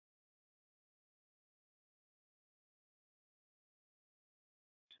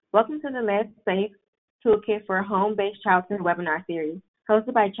Welcome to the Lead-Safe Toolkit for Home-Based Childcare webinar series,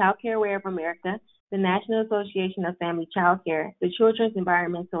 hosted by Childcare Aware of America, the National Association of Family Childcare, the Children's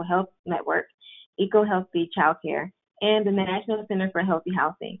Environmental Health Network, Eco-Healthy Childcare, and the National Center for Healthy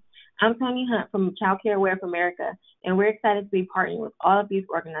Housing. I'm Tony Hunt from Childcare Aware of America, and we're excited to be partnering with all of these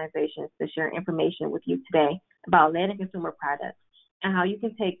organizations to share information with you today about lead and consumer products and how you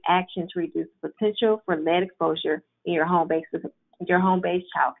can take action to reduce the potential for lead exposure in your home-based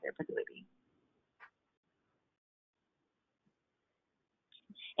childcare facility.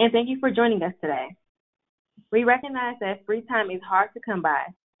 And thank you for joining us today. We recognize that free time is hard to come by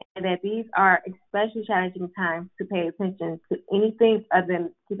and that these are especially challenging times to pay attention to anything other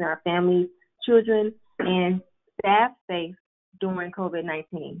than keeping our families, children, and staff safe during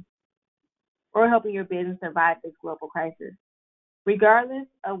COVID-19 or helping your business survive this global crisis. Regardless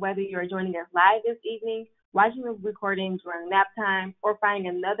of whether you're joining us live this evening, watching the recording during nap time, or finding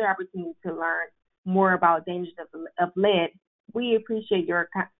another opportunity to learn more about dangers of lead, we appreciate your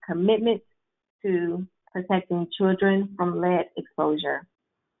commitment to protecting children from lead exposure.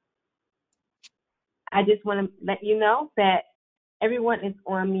 I just want to let you know that everyone is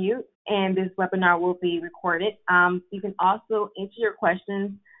on mute and this webinar will be recorded. You can also enter your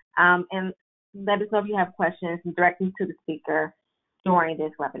questions and let us know if you have questions and direct them to the speaker during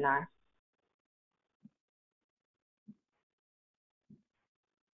this webinar.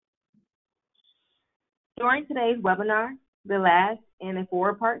 During today's webinar, the last in a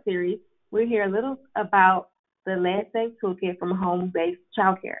four-part series, we'll hear a little about the Lead-Safe Toolkit from home-based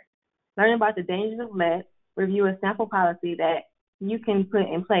childcare. Learn about the dangers of lead, review a sample policy that you can put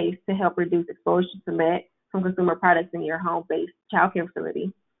in place to help reduce exposure to lead from consumer products in your home-based childcare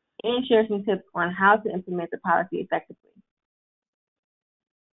facility, and share some tips on how to implement the policy effectively.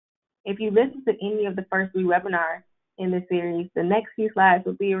 If you listen to any of the first three webinars in this series, the next few slides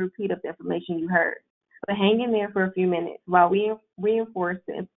will be a repeat of the information you heard. But hang in there for a few minutes while we reinforce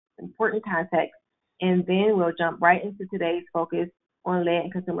the important context, and then we'll jump right into today's focus on lead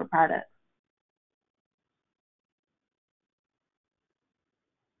and consumer products.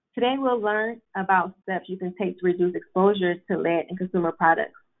 Today we'll learn about steps you can take to reduce exposure to lead and consumer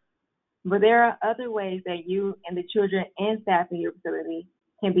products. But there are other ways that you and the children and staff in your facility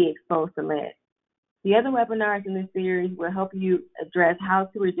can be exposed to lead. The other webinars in this series will help you address how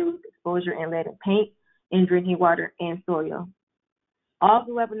to reduce exposure in lead in paint, in drinking water, and soil. All of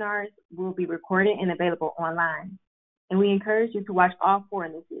the webinars will be recorded and available online, and we encourage you to watch all four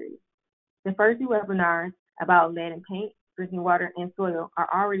in this series. The first two webinars about lead in paint, drinking water, and soil are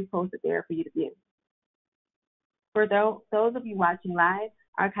already posted there for you to view. For those of you watching live,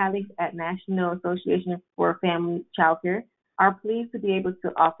 our colleagues at National Association for Family Childcare are pleased to be able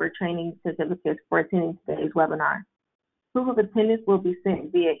to offer training certificates for attending today's webinar. Proof of attendance will be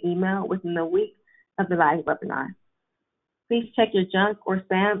sent via email within the week of the live webinar. Please check your junk or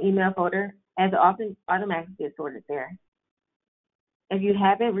spam email folder, as it often automatically gets sorted there. If you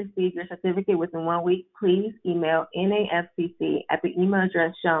haven't received your certificate within 1 week, please email NAFCC at the email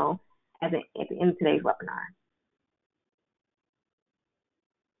address shown at the end of today's webinar.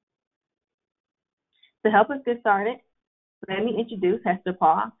 To help us get started, let me introduce Hester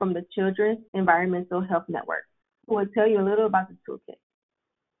Paul from the Children's Environmental Health Network, who will tell you a little about the toolkit.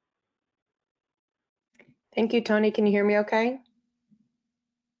 Thank you, Tony. Can you hear me okay?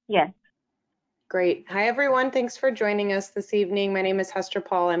 Yes. Great. Hi, everyone. Thanks for joining us this evening. My name is Hester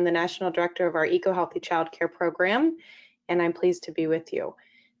Paul. I'm the National Director of our Eco-Healthy Childcare Program, and I'm pleased to be with you.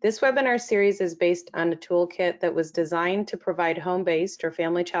 This webinar series is based on a toolkit that was designed to provide home-based or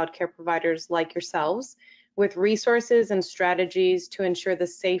family childcare providers like yourselves with resources and strategies to ensure the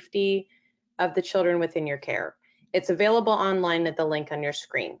safety of the children within your care. It's available online at the link on your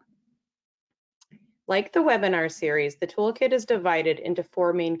screen. Like the webinar series, the toolkit is divided into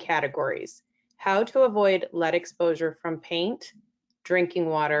four main categories: how to avoid lead exposure from paint, drinking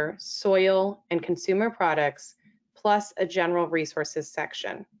water, soil, and consumer products, plus a general resources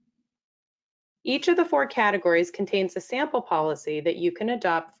section. Each of the four categories contains a sample policy that you can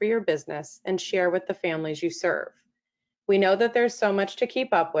adopt for your business and share with the families you serve. We know that there's so much to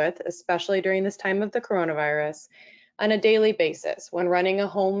keep up with, especially during this time of the coronavirus, on a daily basis when running a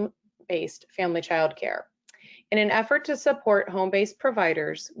home-based family childcare. In an effort to support home-based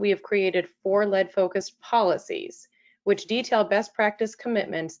providers, we have created 4 lead-focused policies, which detail best practice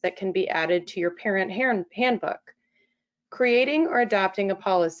commitments that can be added to your parent handbook. Creating or adopting a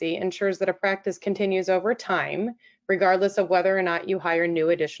policy ensures that a practice continues over time, regardless of whether or not you hire new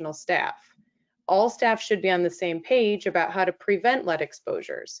additional staff. All staff should be on the same page about how to prevent lead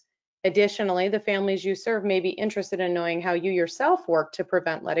exposures. Additionally, the families you serve may be interested in knowing how you yourself work to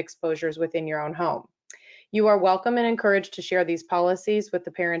prevent lead exposures within your own home. You are welcome and encouraged to share these policies with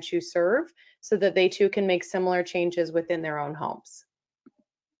the parents you serve so that they too can make similar changes within their own homes.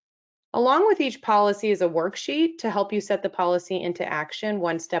 Along with each policy is a worksheet to help you set the policy into action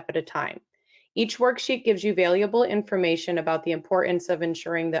one step at a time. Each worksheet gives you valuable information about the importance of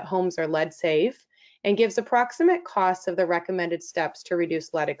ensuring that homes are lead safe and gives approximate costs of the recommended steps to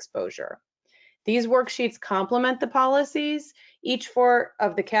reduce lead exposure. These worksheets complement the policies, each for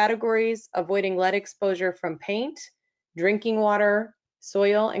of the categories: avoiding lead exposure from paint, drinking water,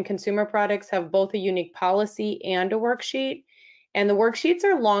 soil, and consumer products have both a unique policy and a worksheet. And the worksheets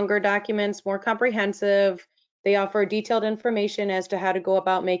are longer documents, more comprehensive. They offer detailed information as to how to go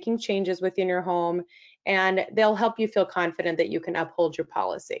about making changes within your home, and they'll help you feel confident that you can uphold your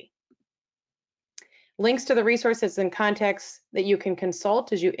policy. Links to the resources and contacts that you can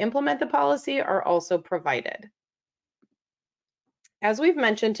consult as you implement the policy are also provided. As we've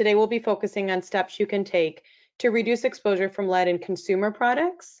mentioned, today we'll be focusing on steps you can take to reduce exposure from lead in consumer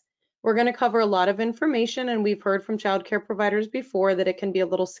products. We're going to cover a lot of information, and we've heard from childcare providers before that it can be a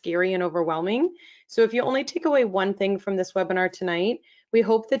little scary and overwhelming. So if you only take away one thing from this webinar tonight, we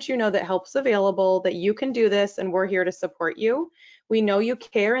hope that you know that help's available, that you can do this, and we're here to support you. We know you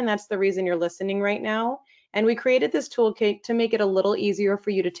care, and that's the reason you're listening right now. And we created this toolkit to make it a little easier for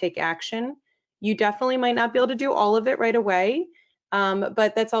you to take action. You definitely might not be able to do all of it right away.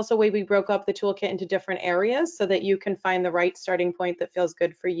 But that's also why we broke up the toolkit into different areas so that you can find the right starting point that feels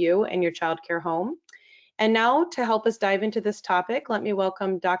good for you and your childcare home. And now, to help us dive into this topic, let me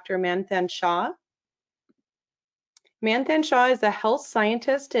welcome Dr. Manthan Shah. Manthan Shah is a health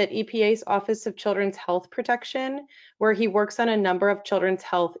scientist at EPA's Office of Children's Health Protection, where he works on a number of children's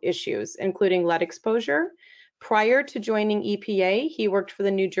health issues, including lead exposure. Prior to joining EPA, he worked for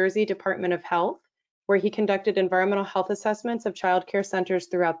the New Jersey Department of Health, where he conducted environmental health assessments of child care centers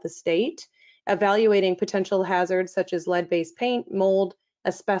throughout the state, evaluating potential hazards such as lead-based paint, mold,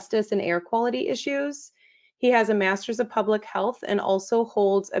 asbestos, and air quality issues. He has a master's of public health and also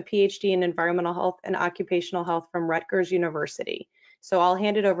holds a PhD in environmental health and occupational health from Rutgers University. So I'll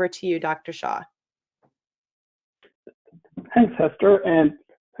hand it over to you, Dr. Shah. Thanks, Hester, and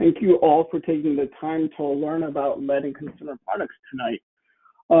thank you all for taking the time to learn about lead in consumer products tonight.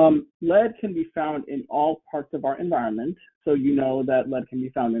 Lead can be found in all parts of our environment, so you know that lead can be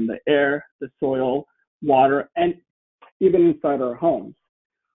found in the air, the soil, water, and even inside our homes.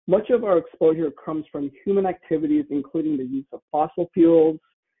 Much of our exposure comes from human activities, including the use of fossil fuels,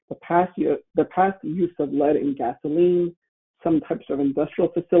 the past use of lead in gasoline, some types of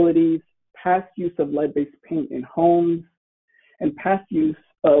industrial facilities, past use of lead-based paint in homes, and past use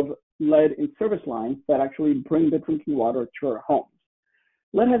of lead in service lines that actually bring the drinking water to our homes.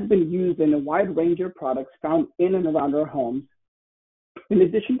 Lead has been used in a wide range of products found in and around our homes. In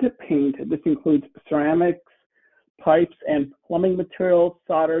addition to paint, this includes ceramics, pipes, and plumbing materials,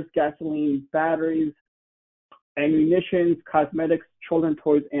 solders, gasoline, batteries, ammunition, cosmetics, children's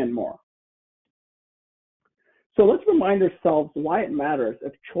toys, and more. So let's remind ourselves why it matters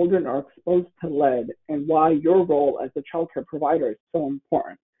if children are exposed to lead and why your role as a childcare provider is so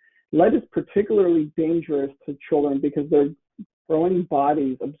important. Lead is particularly dangerous to children because their growing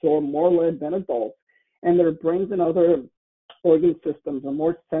bodies absorb more lead than adults, and their brains and other organ systems are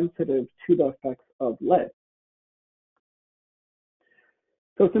more sensitive to the effects of lead.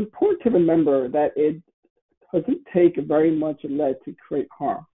 So it's important to remember that it doesn't take very much lead to create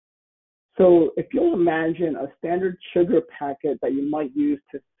harm. So if you'll imagine a standard sugar packet that you might use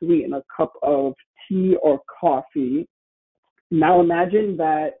to sweeten a cup of tea or coffee, now imagine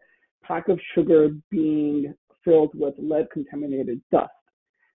that pack of sugar being filled with lead-contaminated dust.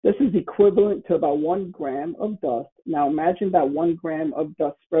 This is equivalent to about 1 gram of dust. Now imagine that 1 gram of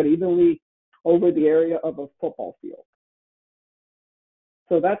dust spread evenly over the area of a football field.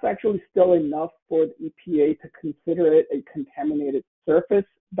 So that's actually still enough for the EPA to consider it a contaminated surface.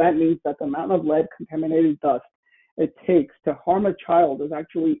 That means that the amount of lead-contaminated dust it takes to harm a child is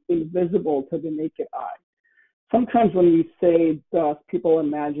actually invisible to the naked eye. Sometimes when we say dust, people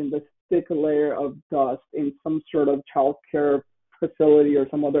imagine this thick layer of dust in some sort of child care facility or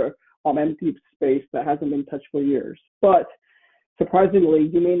some other empty space that hasn't been touched for years. But surprisingly,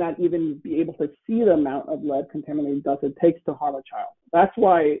 you may not even be able to see the amount of lead-contaminated dust it takes to harm a child. That's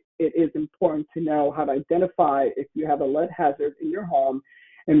why it is important to know how to identify if you have a lead hazard in your home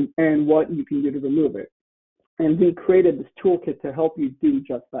and what you can do to remove it. And we created this toolkit to help you do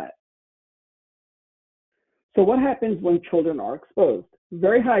just that. So what happens when children are exposed?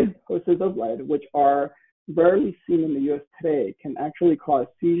 Very high doses of lead, which are rarely seen in the US today, can actually cause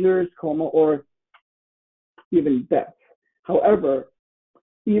seizures, coma, or even death. However,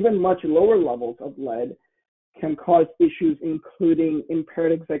 even much lower levels of lead can cause issues including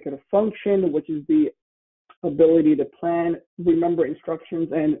impaired executive function, which is the ability to plan, remember instructions,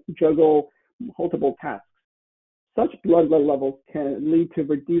 and juggle multiple tasks. Such blood lead levels can lead to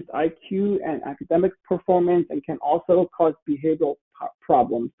reduced IQ and academic performance, and can also cause behavioral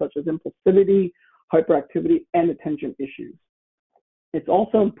problems such as impulsivity, hyperactivity, and attention issues. It's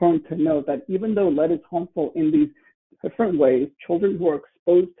also important to note that even though lead is harmful in these different ways, children who are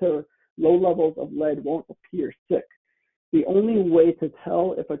exposed to low levels of lead won't appear sick. The only way to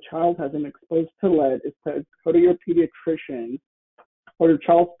tell if a child has been exposed to lead is to go to your pediatrician or your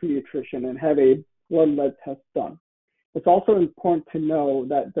child's pediatrician and have a blood lead test done. It's also important to know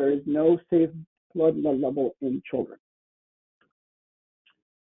that there is no safe blood lead level in children.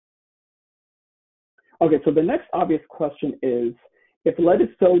 Okay, so the next obvious question is, if lead is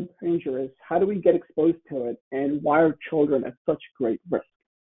so dangerous, how do we get exposed to it, and why are children at such great risk?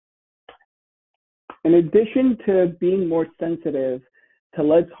 In addition to being more sensitive to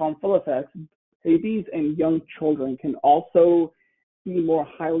lead's harmful effects, babies and young children can also be more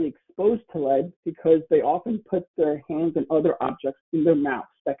highly exposed to lead because they often put their hands and other objects in their mouths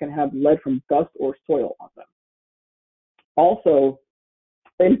that can have lead from dust or soil on them. Also,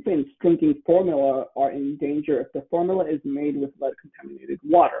 infants drinking formula are in danger if the formula is made with lead-contaminated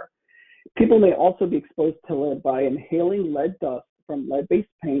water. People may also be exposed to lead by inhaling lead dust from lead-based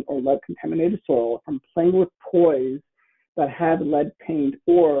paint or lead-contaminated soil, from playing with toys that have lead paint,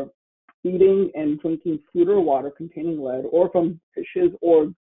 or eating and drinking food or water containing lead, or from dishes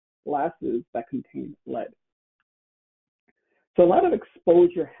or glasses that contain lead. So a lot of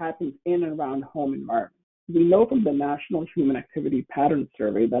exposure happens in and around home environments. We know from the National Human Activity Pattern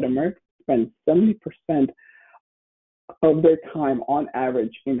Survey that Americans spend 70% of their time on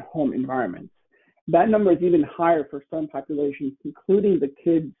average in home environments. That number is even higher for some populations, including the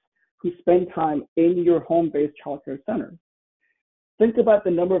kids who spend time in your home-based childcare centers. Think about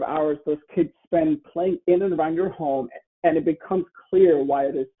the number of hours those kids spend playing in and around your home, and it becomes clear why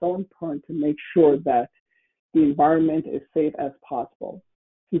it is so important to make sure that the environment is safe as possible.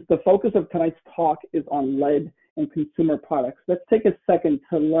 Since the focus of tonight's talk is on lead and consumer products, let's take a second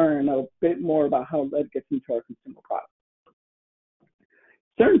to learn a bit more about how lead gets into our consumer products.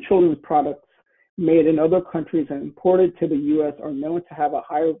 Certain children's products made in other countries and imported to the US are known to have a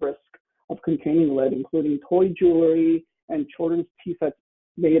higher risk of containing lead, including toy jewelry and children's tea sets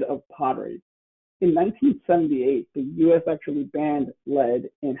made of pottery. In 1978, the US actually banned lead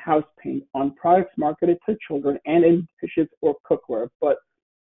in house paint on products marketed to children and in dishes or cookware, but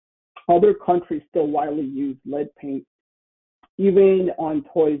other countries still widely use lead paint, even on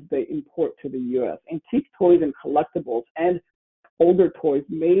toys they import to the US. Antique toys and collectibles and older toys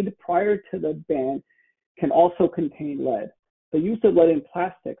made prior to the ban can also contain lead. The use of lead in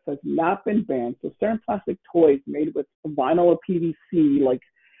plastics has not been banned, so certain plastic toys made with vinyl or PVC, like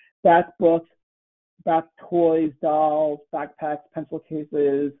bath books, bath toys, dolls, backpacks, pencil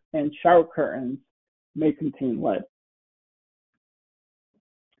cases, and shower curtains may contain lead.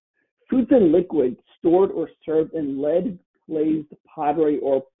 Foods and liquids stored or served in lead-glazed pottery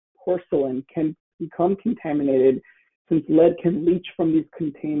or porcelain can become contaminated, since lead can leach from these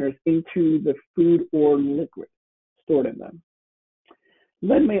containers into the food or liquid stored in them.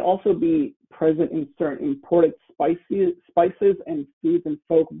 Lead may also be present in certain imported spices and foods and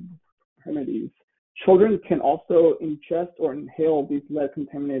folk remedies. Children can also ingest or inhale these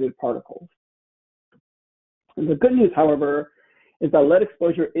lead-contaminated particles. And the good news, however, is that lead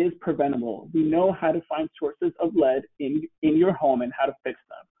exposure is preventable. We know how to find sources of lead in your home and how to fix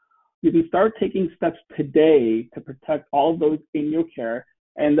them. You can start taking steps today to protect all of those in your care.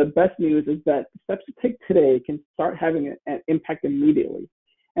 And the best news is that the steps you take today can start having an impact immediately.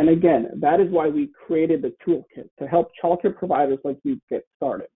 And again, that is why we created the toolkit, to help childcare providers like you get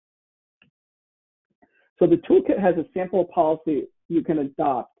started. So the toolkit has a sample policy you can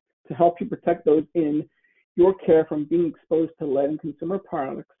adopt to help you protect those in your care from being exposed to lead in consumer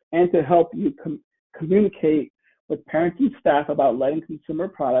products, and to help you communicate with parents and staff about lead in consumer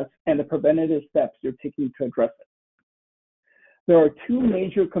products and the preventative steps you're taking to address it. There are two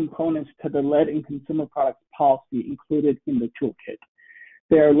major components to the lead in consumer products policy included in the toolkit.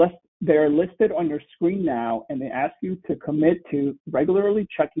 They are listed on your screen now, and they ask you to commit to regularly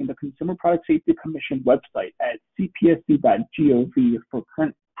checking the Consumer Product Safety Commission website at cpsc.gov for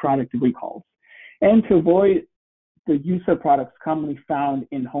current product recalls, and to avoid the use of products commonly found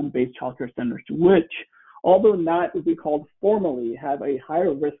in home-based childcare centers, which, although not recalled formally, have a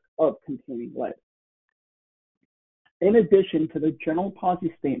higher risk of containing lead. In addition to the general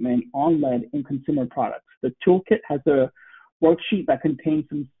policy statement on lead in consumer products, the toolkit has a worksheet that contains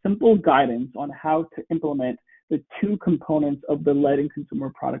some simple guidance on how to implement the two components of the lead in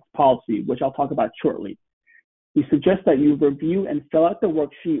consumer products policy, which I'll talk about shortly. We suggest that you review and fill out the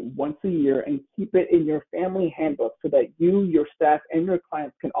worksheet once a year and keep it in your family handbook so that you, your staff, and your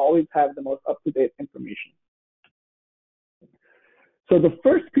clients can always have the most up-to-date information. So the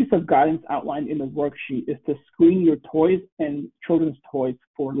first piece of guidance outlined in the worksheet is to screen your toys and children's toys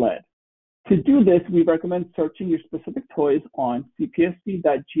for lead. To do this, we recommend searching your specific toys on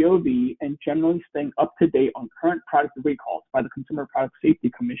cpsc.gov and generally staying up to date on current product recalls by the Consumer Product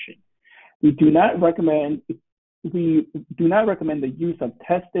Safety Commission. We do not recommend the use of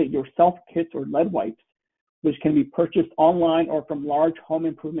test-it-yourself kits or lead wipes, which can be purchased online or from large home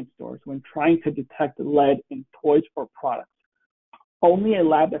improvement stores when trying to detect lead in toys or products. Only a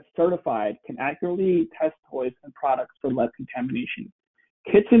lab that's certified can accurately test toys and products for lead contamination.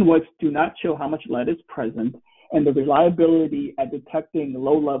 Kits and wipes do not show how much lead is present, and the reliability at detecting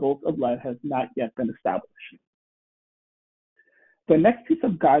low levels of lead has not yet been established. The next piece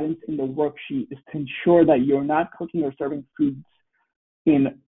of guidance in the worksheet is to ensure that you're not cooking or serving foods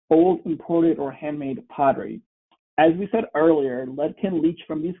in old, imported, or handmade pottery. As we said earlier, lead can leach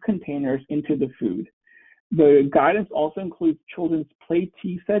from these containers into the food. The guidance also includes children's play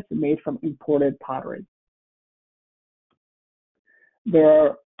tea sets made from imported pottery. There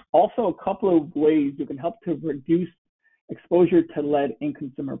are also a couple of ways you can help to reduce exposure to lead in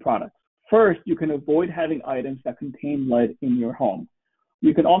consumer products. First, you can avoid having items that contain lead in your home.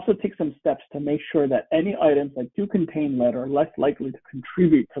 You can also take some steps to make sure that any items that do contain lead are less likely to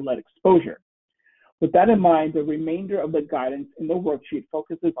contribute to lead exposure. With that in mind, the remainder of the guidance in the worksheet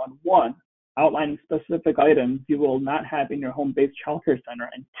focuses on 1, outlining specific items you will not have in your home-based childcare center,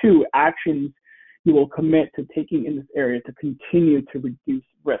 and 2, actions you will commit to taking in this area to continue to reduce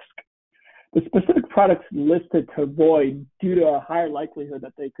risk. The specific products listed to avoid due to a higher likelihood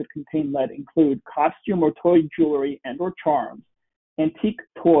that they could contain lead include costume or toy jewelry and or charms, antique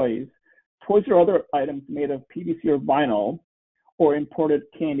toys, toys or other items made of PVC or vinyl, or imported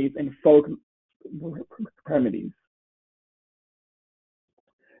candies and folk remedies.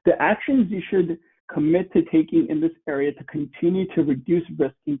 The actions you should commit to taking in this area to continue to reduce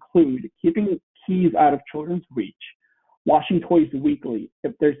risk include keeping keys out of children's reach, washing toys weekly.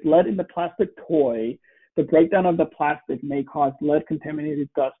 If there's lead in the plastic toy, the breakdown of the plastic may cause lead-contaminated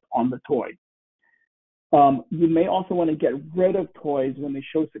dust on the toy. You may also want to get rid of toys when they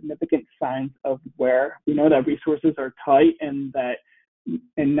show significant signs of wear. We know that resources are tight and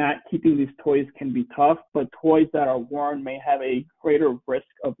not keeping these toys can be tough, but toys that are worn may have a greater risk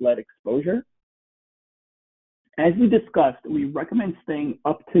of lead exposure. As we discussed, we recommend staying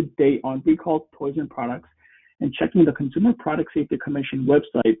up to date on recalled toys and products and checking the Consumer Product Safety Commission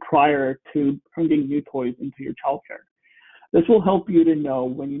website prior to bringing new toys into your childcare. This will help you to know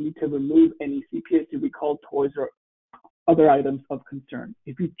when you need to remove any CPSC recalled toys or other items of concern.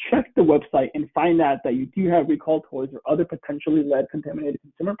 If you check the website and find out that you do have recalled toys or other potentially lead-contaminated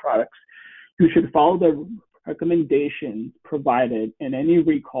consumer products, you should follow the recommendations provided in any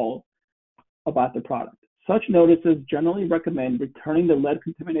recall about the product. Such notices generally recommend returning the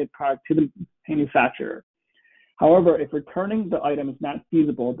lead-contaminated product to the manufacturer. However, if returning the item is not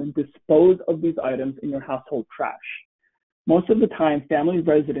feasible, then dispose of these items in your household trash. Most of the time, family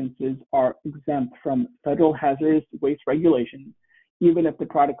residences are exempt from federal hazardous waste regulations, even if the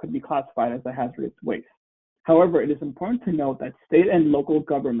product could be classified as a hazardous waste. However, it is important to note that state and local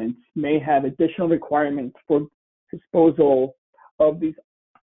governments may have additional requirements for disposal of these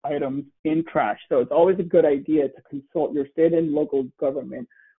items in trash. So it's always a good idea to consult your state and local government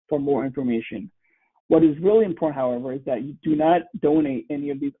for more information. What is really important, however, is that you do not donate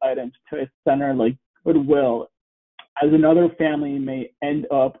any of these items to a center like Goodwill, as another family may end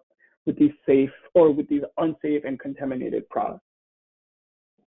up with these unsafe and contaminated products.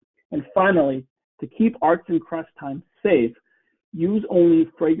 And finally, to keep arts and crafts time safe, use only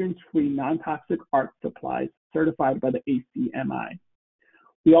fragrance-free, non-toxic art supplies certified by the ACMI.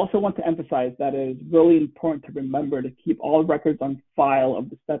 We also want to emphasize that it is really important to remember to keep all records on file of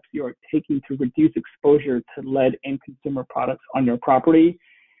the steps you are taking to reduce exposure to lead in consumer products on your property.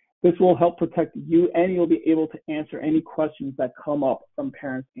 This will help protect you, and you'll be able to answer any questions that come up from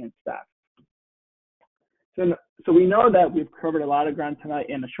parents and staff. So we know that we've covered a lot of ground tonight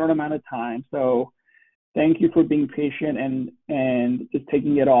in a short amount of time. So thank you for being patient and just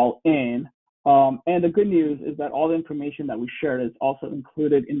taking it all in. And the good news is that all the information that we shared is also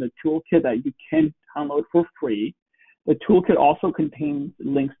included in the toolkit that you can download for free. The toolkit also contains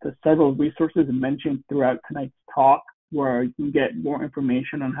links to several resources mentioned throughout tonight's talk, where you can get more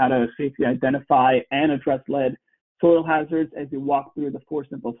information on how to safely identify and address lead soil hazards as you walk through the 4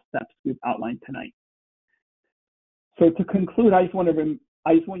 simple steps we've outlined tonight. So to conclude, I just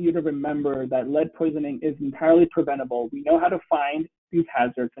want you to remember that lead poisoning is entirely preventable. We know how to find these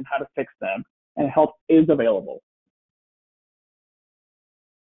hazards and how to fix them, and help is available.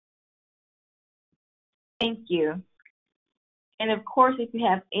 Thank you. And of course, if you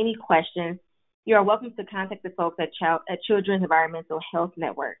have any questions, you are welcome to contact the folks at Children's Environmental Health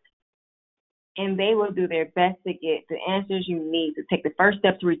Network. And they will do their best to get the answers you need to take the first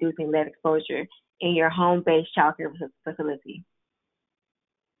step to reducing lead exposure in your home-based childcare facility.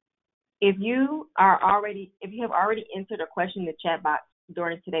 If you have already entered a question in the chat box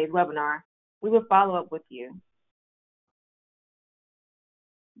during today's webinar, we will follow up with you.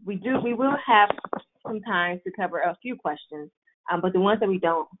 We will have some time to cover a few questions, but the ones that we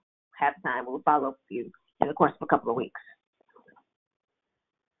don't have time, we'll follow up with you in the course of a couple of weeks.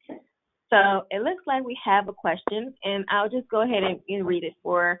 So it looks like we have a question, and I'll just go ahead and read it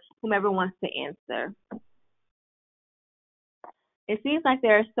for whomever wants to answer. It seems like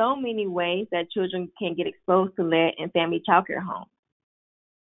there are so many ways that children can get exposed to lead in family childcare homes.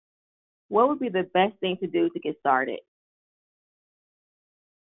 What would be the best thing to do to get started?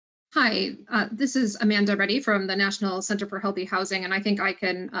 Hi, this is Amanda Reddy from the National Center for Healthy Housing, and I think I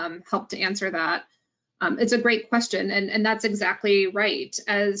can help to answer that. It's a great question, and that's exactly right.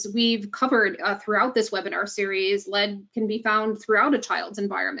 As we've covered throughout this webinar series, lead can be found throughout a child's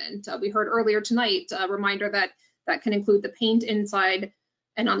environment. We heard earlier tonight a reminder that can include the paint inside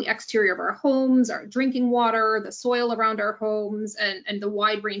and on the exterior of our homes, our drinking water, the soil around our homes, and the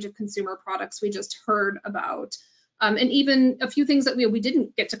wide range of consumer products we just heard about. And even a few things that we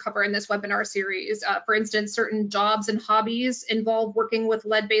didn't get to cover in this webinar series. For instance, certain jobs and hobbies involve working with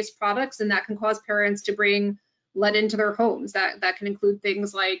lead-based products, and that can cause parents to bring lead into their homes. That can include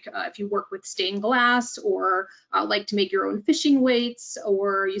things like if you work with stained glass, or like to make your own fishing weights,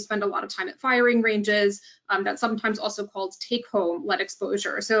 or you spend a lot of time at firing ranges. That's sometimes also called take-home lead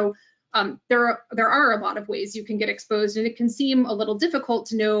exposure. So there are a lot of ways you can get exposed, and it can seem a little difficult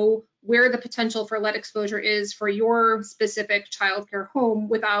to know where the potential for lead exposure is for your specific childcare home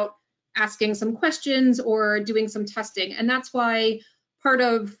without asking some questions or doing some testing. And that's why part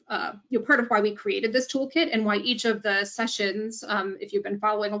of why we created this toolkit, and why each of the sessions, if you've been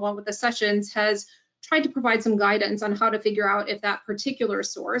following along with the sessions, has tried to provide some guidance on how to figure out if that particular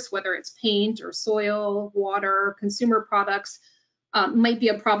source, whether it's paint or soil, water, consumer products, might be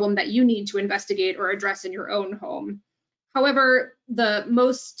a problem that you need to investigate or address in your own home. However, the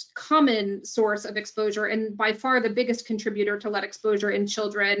most common source of exposure, and by far the biggest contributor to lead exposure in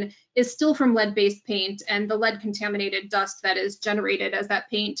children, is still from lead-based paint and the lead-contaminated dust that is generated as that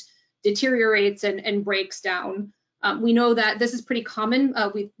paint deteriorates and breaks down. We know that this is pretty common.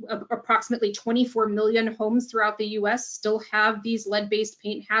 Approximately 24 million homes throughout the US still have these lead-based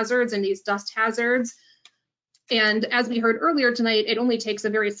paint hazards and these dust hazards. And as we heard earlier tonight, it only takes a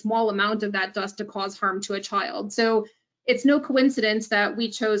very small amount of that dust to cause harm to a child. So it's no coincidence that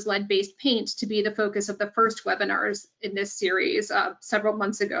we chose lead-based paint to be the focus of the first webinars in this series several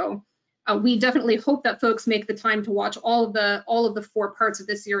months ago. We definitely hope that folks make the time to watch all of the 4 parts of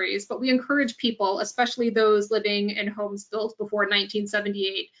this series, but we encourage people, especially those living in homes built before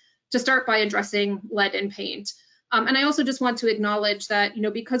 1978, to start by addressing lead in paint. And I also just want to acknowledge that,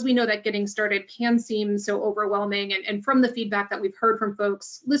 because we know that getting started can seem so overwhelming, and from the feedback that we've heard from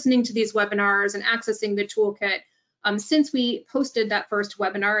folks listening to these webinars and accessing the toolkit, since we posted that first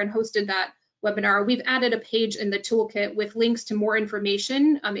webinar and hosted that webinar, we've added a page in the toolkit with links to more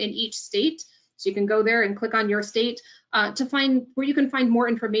information in each state. So you can go there and click on your state to find where you can find more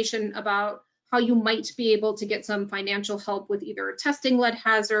information about how you might be able to get some financial help with either testing lead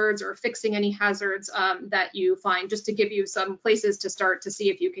hazards or fixing any hazards that you find, just to give you some places to start to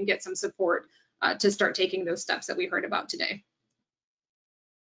see if you can get some support to start taking those steps that we heard about today.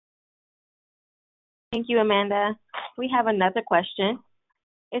 Thank you, Amanda. We have another question.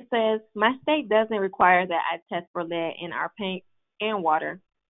 It says, my state doesn't require that I test for lead in our paint and water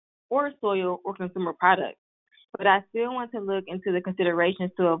or soil or consumer products, but I still want to look into the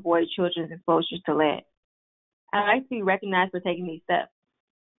considerations to avoid children's exposures to lead. I'd like to be recognized for taking these steps.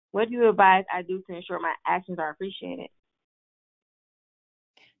 What do you advise I do to ensure my actions are appreciated?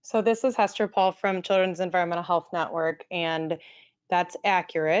 So this is Hester Paul from Children's Environmental Health Network, and that's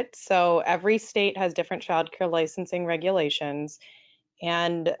accurate. So every state has different child care licensing regulations.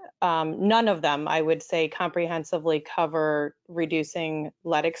 And none of them, I would say, comprehensively cover reducing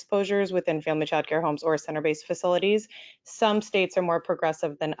lead exposures within family child care homes or center-based facilities. Some states are more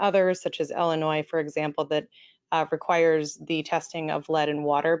progressive than others, such as Illinois, for example, that requires the testing of lead in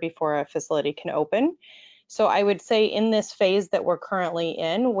water before a facility can open. So I would say in this phase that we're currently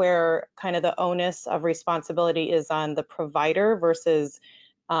in, where kind of the onus of responsibility is on the provider versus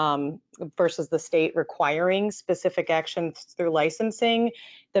the state requiring specific actions through licensing,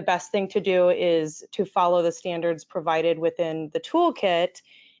 the best thing to do is to follow the standards provided within the toolkit.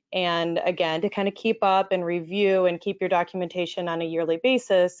 And again, to kind of keep up and review and keep your documentation on a yearly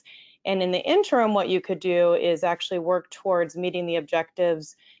basis. And in the interim, what you could do is actually work towards meeting the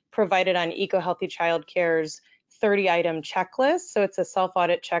objectives provided on EcoHealthy Childcare's 30-item checklist. So it's a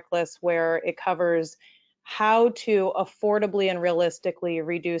self-audit checklist where it covers how to affordably and realistically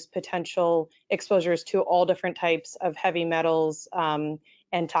reduce potential exposures to all different types of heavy metals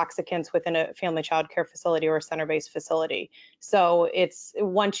and toxicants within a family child care facility or a center-based facility. So it's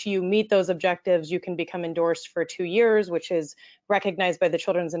once you meet those objectives, you can become endorsed for 2 years, which is recognized by the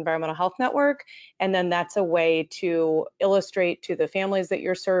Children's Environmental Health Network. And then that's a way to illustrate to the families that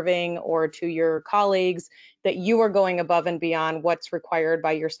you're serving or to your colleagues that you are going above and beyond what's required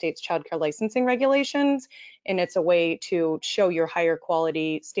by your state's child care licensing regulations. And it's a way to show your higher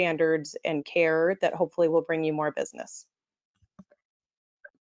quality standards and care that hopefully will bring you more business.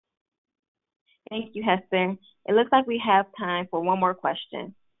 Thank you, Hester. It looks like we have time for one more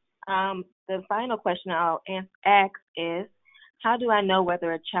question. The final question I'll ask is, how do I know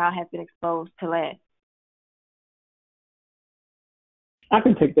whether a child has been exposed to lead? I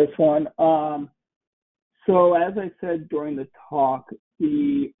can take this one. So as I said during the talk,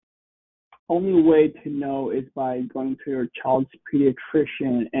 the only way to know is by going to your child's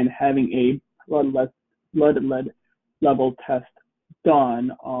pediatrician and having a blood level test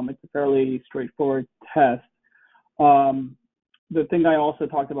done. It's a fairly straightforward test. The thing I also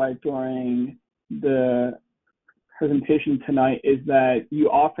talked about during the presentation tonight is that you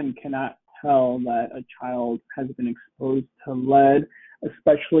often cannot tell that a child has been exposed to lead,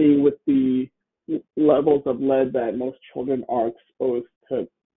 especially with the levels of lead that most children are exposed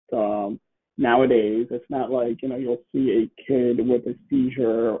to nowadays. It's not like, you'll see a kid with a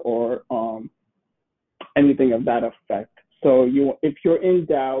seizure or anything of that effect. So if you're in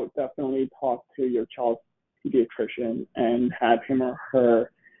doubt, definitely talk to your child's pediatrician and have him or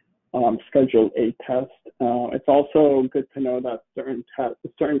her schedule a test. It's also good to know that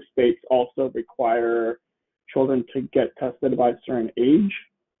certain states also require children to get tested by a certain age.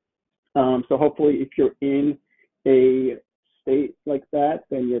 So hopefully if you're in a state like that,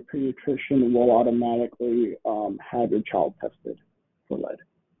 then your pediatrician will automatically have your child tested for lead.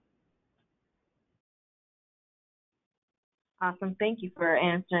 Awesome. Thank you for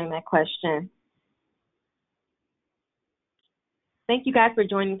answering that question. Thank you guys for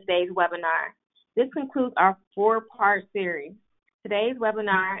joining today's webinar. This concludes our 4-part series. Today's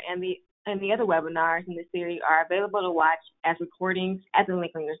webinar and the other webinars in the series are available to watch as recordings at the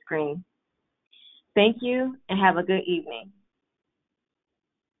link on your screen. Thank you and have a good evening.